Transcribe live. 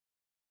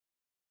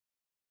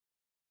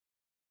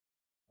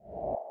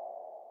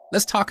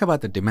let's talk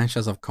about the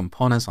dimensions of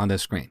components on the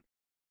screen.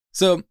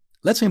 So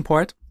let's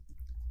import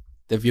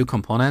the view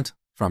component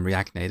from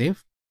React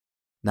Native.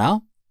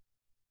 Now,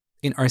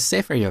 in our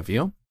safe area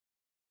view,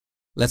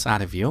 let's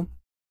add a view.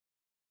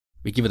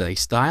 We give it a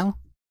style.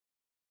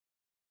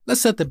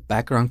 Let's set the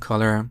background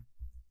color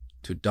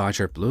to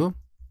Dodger blue.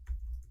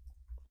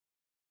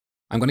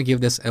 I'm going to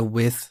give this a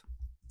width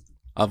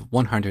of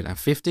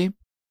 150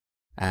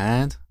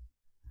 and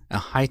a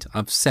height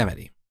of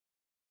 70.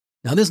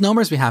 Now, these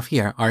numbers we have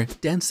here are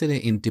density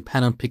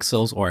independent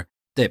pixels, or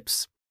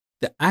DIPs.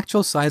 The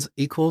actual size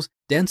equals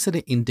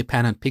density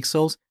independent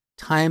pixels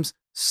times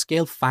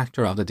scale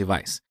factor of the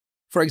device.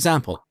 For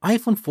example,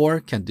 iPhone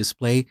 4 can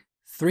display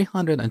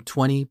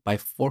 320 by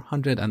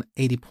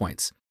 480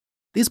 points.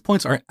 These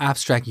points are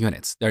abstract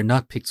units, they're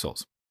not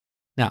pixels.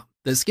 Now,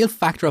 the scale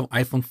factor of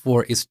iPhone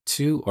 4 is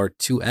 2 or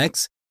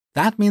 2x.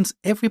 That means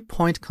every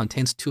point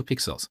contains 2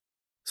 pixels.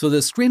 So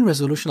the screen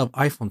resolution of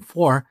iPhone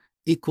 4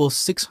 equals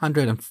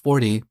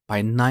 640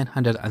 by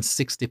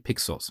 960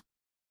 pixels.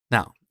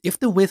 Now, if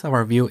the width of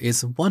our view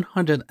is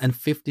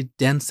 150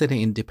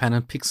 density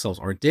independent pixels,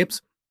 or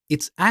DIPs,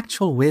 its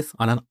actual width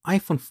on an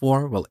iPhone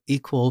 4 will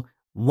equal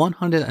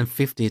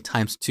 150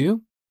 times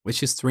 2,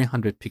 which is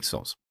 300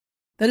 pixels.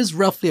 That is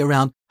roughly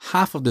around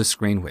half of the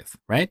screen width,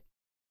 right?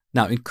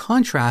 Now, in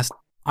contrast,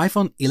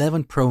 iPhone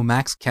 11 Pro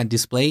Max can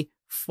display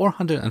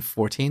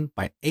 414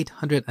 by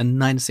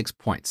 896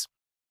 points.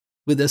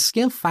 With a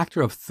scale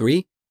factor of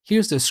 3,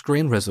 here's the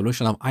screen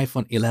resolution of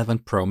iPhone 11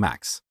 Pro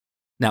Max.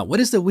 Now,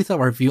 what is the width of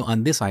our view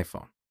on this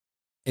iPhone?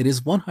 It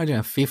is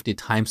 150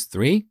 times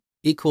 3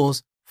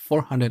 equals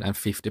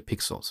 450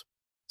 pixels.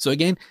 So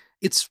again,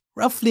 it's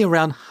roughly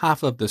around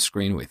half of the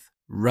screen width.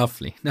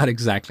 Roughly, not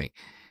exactly.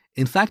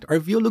 In fact, our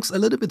view looks a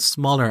little bit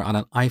smaller on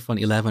an iPhone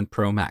 11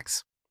 Pro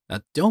Max. Now,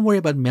 don't worry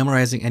about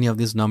memorizing any of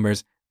these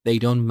numbers. They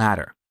don't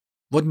matter.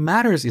 What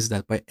matters is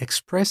that by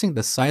expressing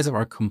the size of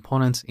our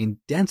components in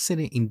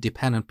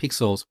density-independent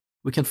pixels,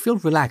 we can feel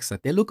relaxed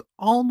that they look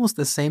almost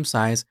the same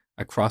size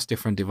across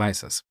different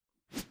devices.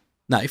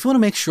 Now, if you want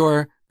to make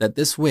sure that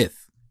this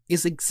width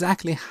is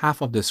exactly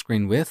half of the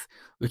screen width,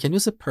 we can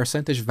use a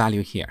percentage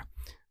value here.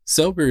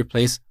 So we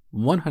replace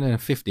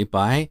 150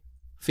 by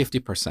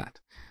 50%.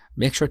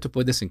 Make sure to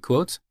put this in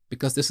quotes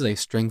because this is a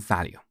string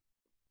value.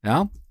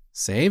 Now,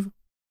 save.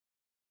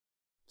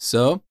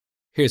 So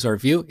here's our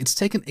view. It's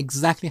taken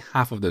exactly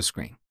half of the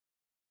screen.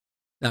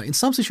 Now, in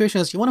some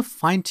situations, you want to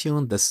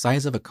fine-tune the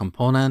size of a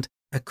component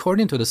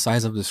according to the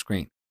size of the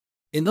screen.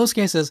 In those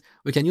cases,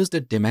 we can use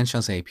the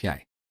Dimensions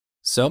API.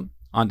 So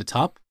on the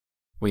top,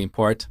 we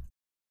import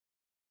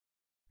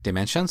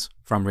dimensions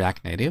from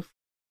React Native.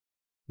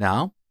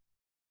 Now,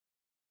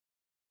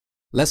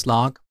 let's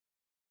log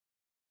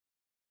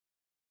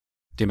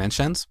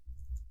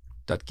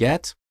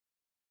dimensions.get.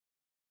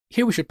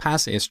 Here we should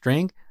pass a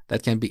string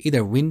that can be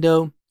either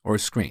window or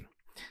screen.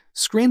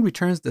 Screen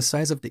returns the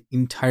size of the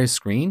entire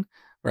screen,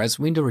 whereas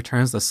window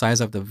returns the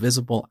size of the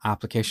visible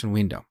application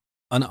window.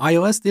 On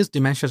iOS, these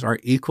dimensions are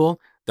equal.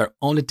 They're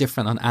only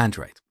different on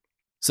Android.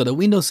 So the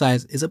window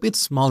size is a bit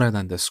smaller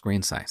than the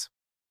screen size.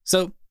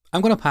 So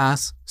I'm going to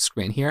pass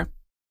screen here.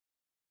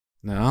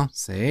 Now,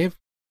 save.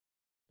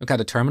 Look at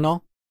the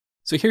terminal.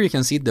 So here you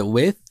can see the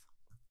width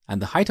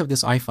and the height of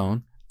this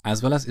iPhone,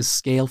 as well as its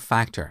scale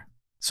factor.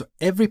 So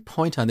every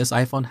point on this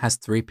iPhone has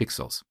 3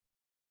 pixels.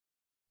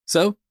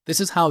 So this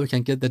is how we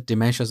can get the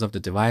dimensions of the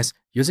device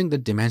using the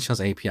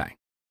Dimensions API.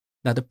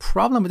 Now, the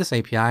problem with this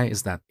API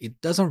is that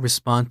it doesn't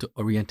respond to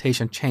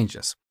orientation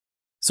changes.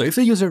 So if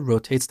the user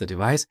rotates the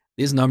device,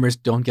 these numbers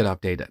don't get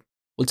updated.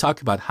 We'll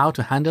talk about how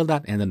to handle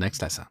that in the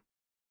next lesson.